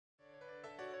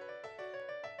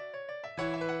Hello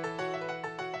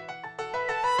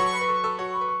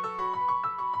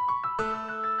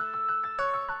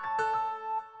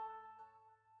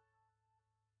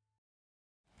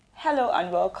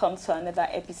and welcome to another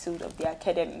episode of the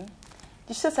Academy.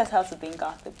 The show sets out to bring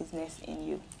out the business in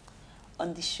you.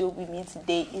 On the show with me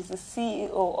today is the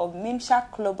CEO of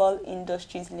Mimshach Global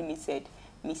Industries Limited,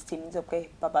 Ms. Temitope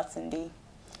Babatunde.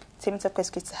 Temitope,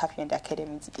 it's great to have you in the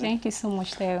Academy today. Thank you so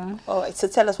much, Sarah. All right, so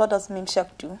tell us, what does Mimshach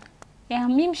do? Yeah,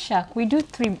 Mimshach, we do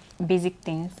three basic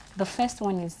things. The first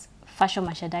one is fashion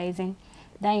merchandising.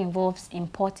 That involves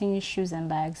importing shoes and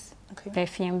bags,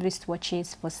 perfume,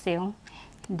 wristwatches for sale.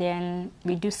 Then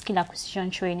we do skill acquisition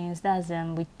trainings. That's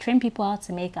we train people how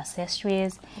to make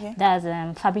accessories. That's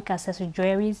fabric accessory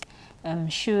jewelries,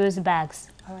 shoes, bags.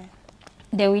 All right.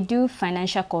 Then we do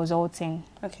financial consulting.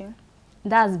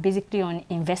 That's basically on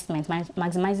investment,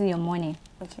 maximizing your money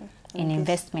in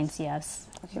investments. Yes.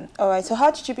 All right. So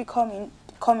how did you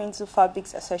come into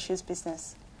fabrics accessories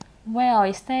business? Well,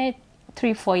 I started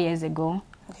 3-4 years ago.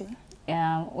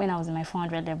 When I was in my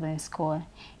 400 level in school,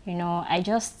 you know, I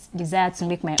just desired to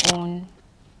make my own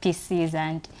pieces,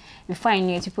 and before I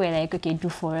knew it, people were like, okay, do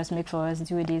for us, make for us,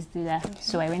 do this, do that.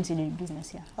 So I went to the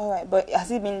business. All right, but has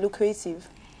it been lucrative?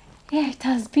 Yeah, it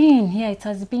has been. Yeah, it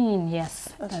has been. Yes.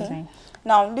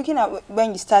 Now, looking at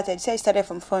when you started, you said you started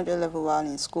from 400 level while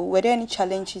in school. Were there any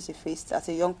challenges you faced as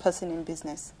a young person in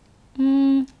business?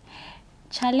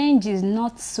 Challenges,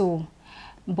 not so.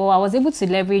 But I was able to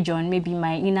leverage on maybe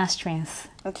my inner strength.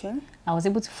 I was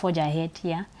able to forge ahead,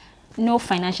 No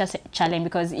financial challenge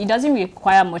because it doesn't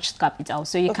require much capital.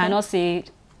 So you cannot say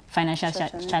financial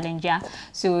challenge,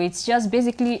 So it's just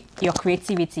basically your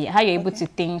creativity, how you're able to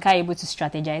think, how you're able to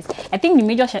strategize. I think the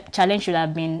major challenge should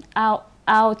have been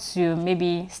how to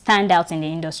maybe stand out in the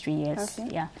industry,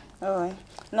 All right.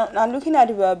 Now looking at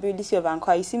the viability of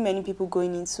Ankara, you see many people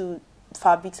going into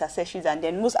fabrics, accessories, and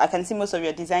then I can see most of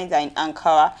your designs are in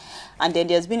Ankara, and then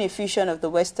there's been a fusion of the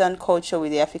Western culture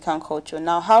with the African culture.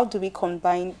 Now, how do we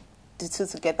combine the two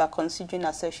together, considering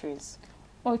accessories?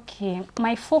 Okay,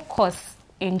 my focus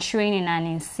in training and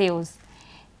in sales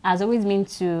has always been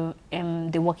to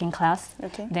the working class.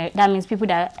 That means people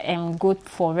that go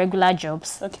for regular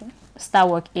jobs, start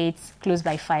work 8, close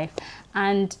by 5,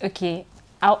 and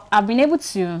I've been able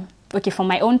to for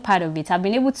my own part of it, I've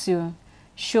been able to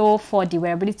show for the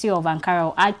wearability of Ankara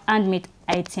or handmade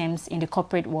items in the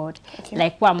corporate world,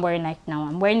 like what I'm wearing right now.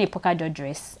 I'm wearing a polka dot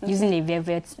dress using a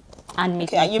velvet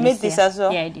handmade. You made this as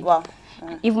well? Yeah, I did. Wow.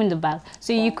 Even the bag.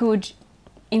 So you could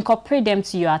incorporate them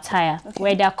to your attire,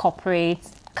 whether corporate,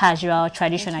 casual,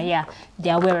 traditional. They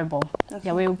are wearable. They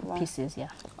are wearable pieces.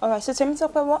 All right. So tell me,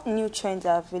 what new trends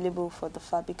are available for the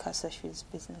fabric accessories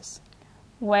business?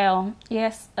 Well,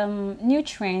 yes, new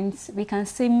trends, we can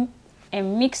see a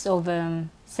mix of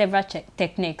several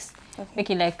techniques.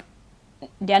 Like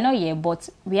they are not here, but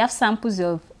we have samples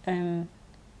of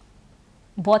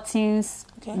buttons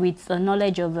with the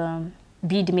knowledge of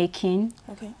bead making,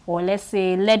 or let's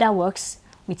say leather works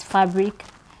with fabric.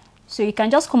 So you can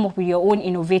just come up with your own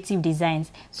innovative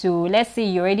designs. So let's say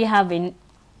you already have a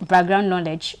background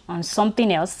knowledge on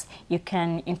something else, you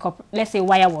can incorporate, let's say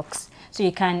wire works. So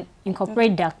you can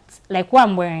incorporate that, like what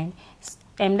I'm wearing.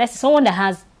 Let's say someone that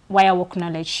has wire work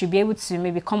knowledge should be able to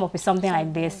maybe come up with something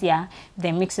like this,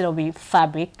 then mix it up with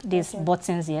fabric, these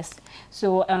buttons,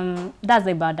 So that's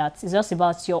about that. It's just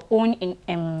about your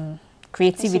own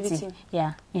creativity,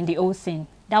 in the whole thing.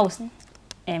 That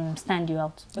will stand you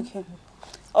out.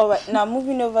 All right, now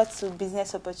moving over to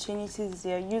business opportunities.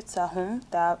 There are youths at home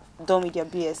that are done with their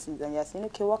BScs and you're saying,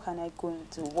 okay, what can I go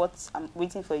into? I'm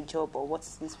waiting for a job, or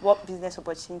what's this? What business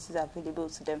opportunities are available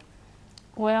to them?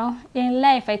 Well, in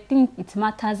life, I think it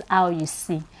matters how you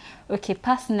see.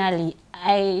 Personally,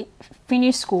 I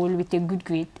finished school with a good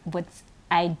grade, but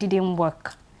I didn't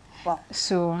work. Wow.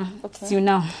 So, till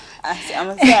now.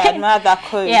 I admire that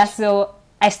courage. So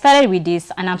I started with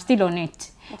this, and I'm still on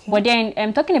it. But then,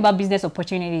 I'm talking about business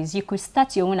opportunities. You could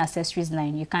start your own accessories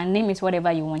line. You can name it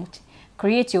whatever you want.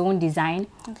 Create your own design.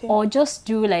 Or just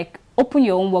do, open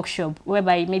your own workshop,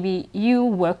 whereby maybe you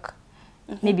work,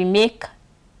 maybe make,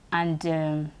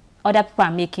 and other people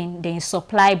are making, then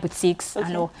supply boutiques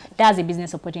and all. That's a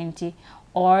business opportunity.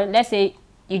 Or let's say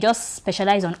you just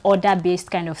specialize on order-based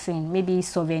kind of thing, maybe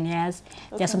souvenirs.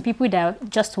 There are some people that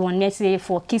just want, let's say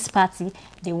for kids party,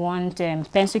 they want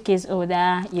pencil case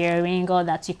holder, earring, all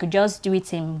that. You could just do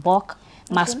it in bulk,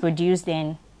 mass produce,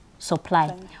 then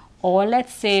supply. Or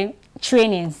let's say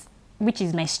trainings, which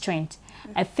is my strength.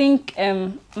 I think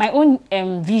my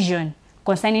own vision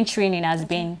concerning training has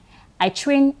been, I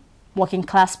train working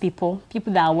class people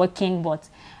that are working, but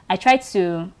I try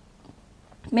to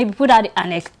maybe put out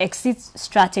an exit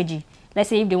strategy. Let's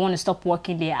say if they want to stop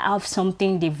working, they have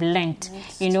something they've learned.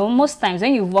 You know, most times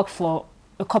when you've worked for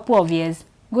a couple of years,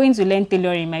 going to learn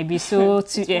tailoring might be so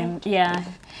yeah.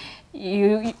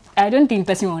 I don't think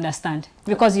person will understand,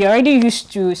 because you're already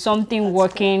used to something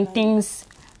working, things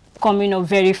coming up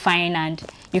very fine, and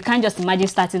you can't just imagine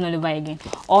starting all over again.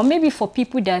 Or maybe for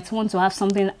people that want to have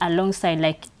something alongside,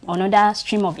 like another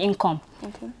stream of income.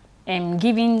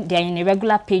 Given they're in a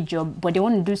regular paid job, but they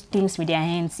want to do things with their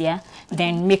hands,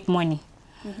 then make money.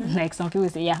 Like some people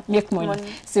say, make money.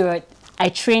 So I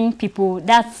train people.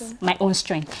 That's my own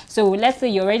strength. So let's say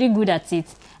you're already good at it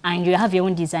and you have your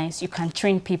own designs, you can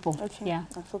train people.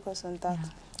 And focus on that.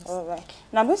 All right.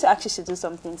 Now I'm going to ask you to do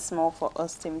something small for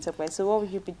us, Temitope. So what will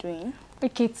you be doing?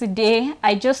 Okay, today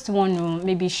I just want to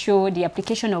maybe show the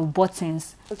application of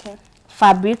buttons.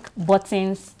 Fabric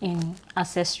buttons in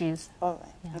accessories. All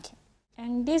right.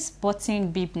 And this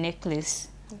button bead necklace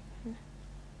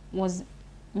was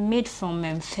made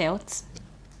from felt.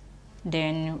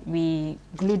 Then we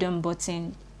glued on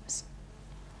buttons,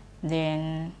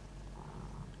 then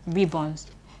ribbons.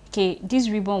 Okay, this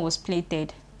ribbon was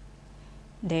plated.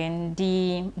 Then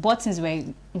the buttons were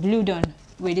glued on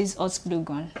with this hot glue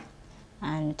gun,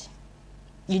 and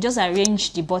you just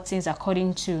arrange the buttons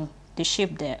according to the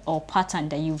shape there or pattern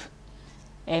that you've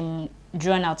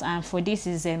drawn out. And for this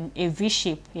is a V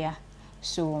shape,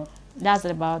 so that's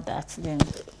about that. Then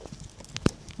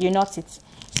you knot it.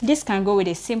 This can go with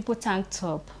a simple tank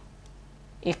top,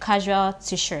 a casual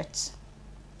t-shirt,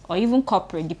 or even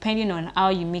corporate, depending on how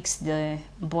you mix the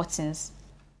buttons.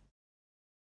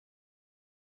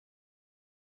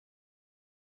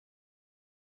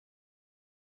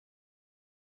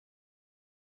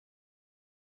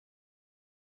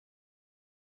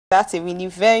 That's a really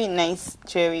very nice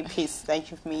jewelry piece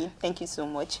that you've made. Thank you so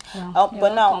much.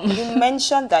 But now, you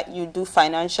mentioned that you do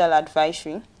financial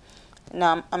advisory.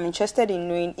 Now, I'm interested in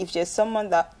knowing if there's someone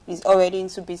that is already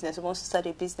into business, who wants to start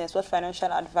a business, what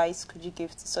financial advice could you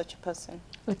give to such a person?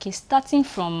 Okay, starting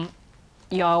from,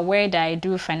 you're aware that I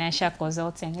do financial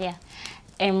consulting.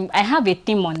 I have a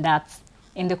team on that.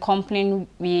 In the company,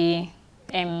 we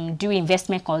do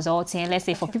investment consulting. Let's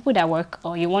say for people that work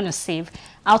or you want to save,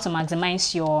 how to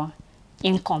maximize your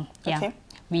income.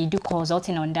 We do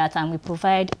consulting on that, and we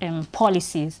provide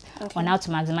policies on how to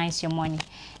maximize your money.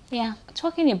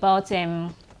 Talking about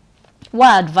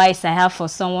what advice I have for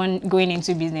someone going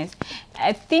into business,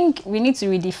 I think we need to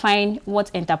redefine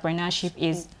what entrepreneurship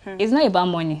is. It's not about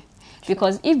money.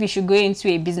 Because if you should go into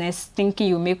a business thinking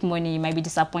you make money, you might be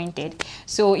disappointed.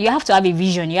 So you have to have a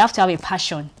vision. You have to have a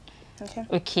passion.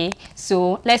 Okay.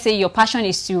 So let's say your passion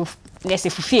is to, let's say,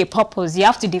 fulfill a purpose. You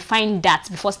have to define that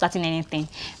before starting anything.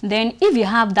 Then if you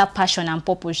have that passion and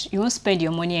purpose, you won't spend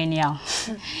your money anyhow.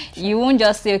 You won't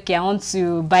just say, okay, I want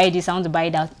to buy this, I want to buy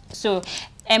that. So,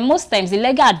 and most times the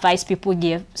legal advice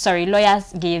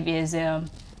lawyers give is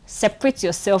separate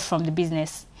yourself from the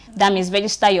business. That means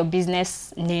register your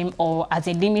business name or as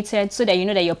a limited, so that you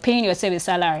know that you're paying yourself a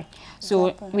salary.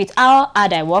 So with how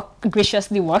hard I work,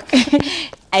 graciously work,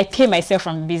 I pay myself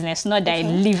from the business, not that I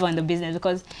live on the business.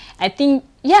 Because I think,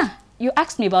 you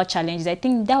asked me about challenges. I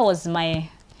think that was my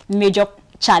major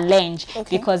challenge,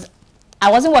 because I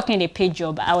wasn't working in a paid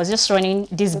job. I was just running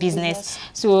this business.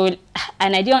 So,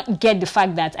 and I didn't get the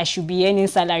fact that I should be earning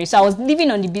salary. So I was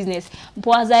living on the business.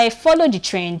 But as I followed the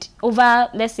trend over,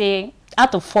 let's say,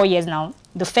 out of 4 years now,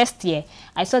 the first year,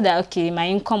 I saw that, okay, my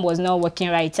income was not working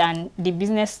right, and the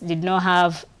business did not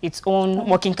have its own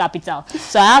working capital.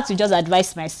 So I had to just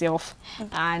advise myself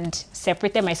and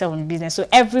separated myself from the business. So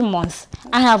every month,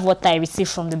 I have what I receive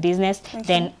from the business,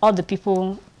 then all the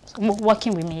people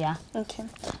working with me,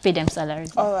 pay them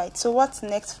salaries. All right. So what's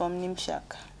next for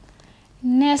Mimshach?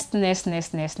 Next.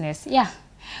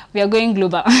 We are going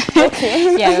global.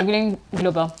 We're going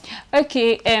global.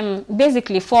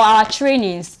 Basically for our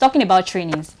trainings, talking about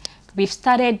trainings, we've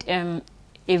started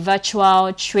a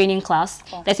virtual training class.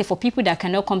 Let's say for people that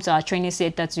cannot come to our training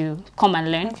center to come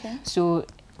and learn. So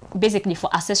basically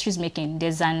for accessories making,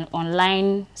 there's an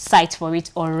online site for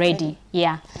it already.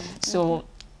 So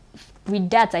with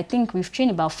that, I think we've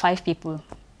trained about 5 people.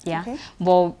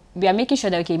 But we are making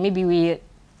sure that, maybe we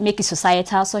make it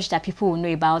societal such that people will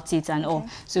know about it and all.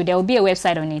 So there will be a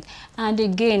website on it. And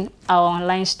again, our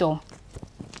online store,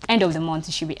 end of the month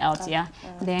it should be out.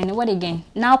 Then what again?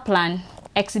 Now plan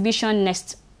exhibition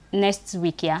next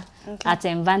week, at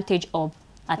Vantage Hub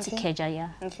at Ikeja.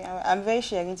 I'm very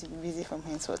sure you're going to be busy from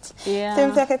henceforth.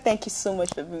 Temitope, thank you so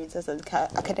much for being with us at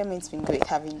the Academy. It's been great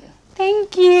having you.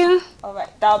 Thank you. All right,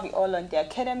 that'll be all on the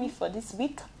Academy for this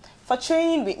week. For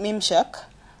training with Mimshach,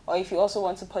 Or if you also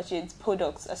want to purchase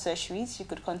products, accessories, you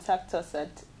could contact us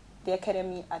at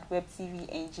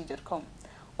theacademy@webtvng.com.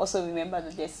 Also remember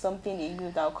that there's something in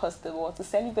you that will cause the world to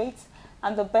celebrate,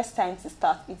 and the best time to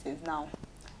start it is now.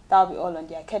 That'll be all on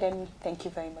the Academy. Thank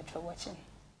you very much for watching.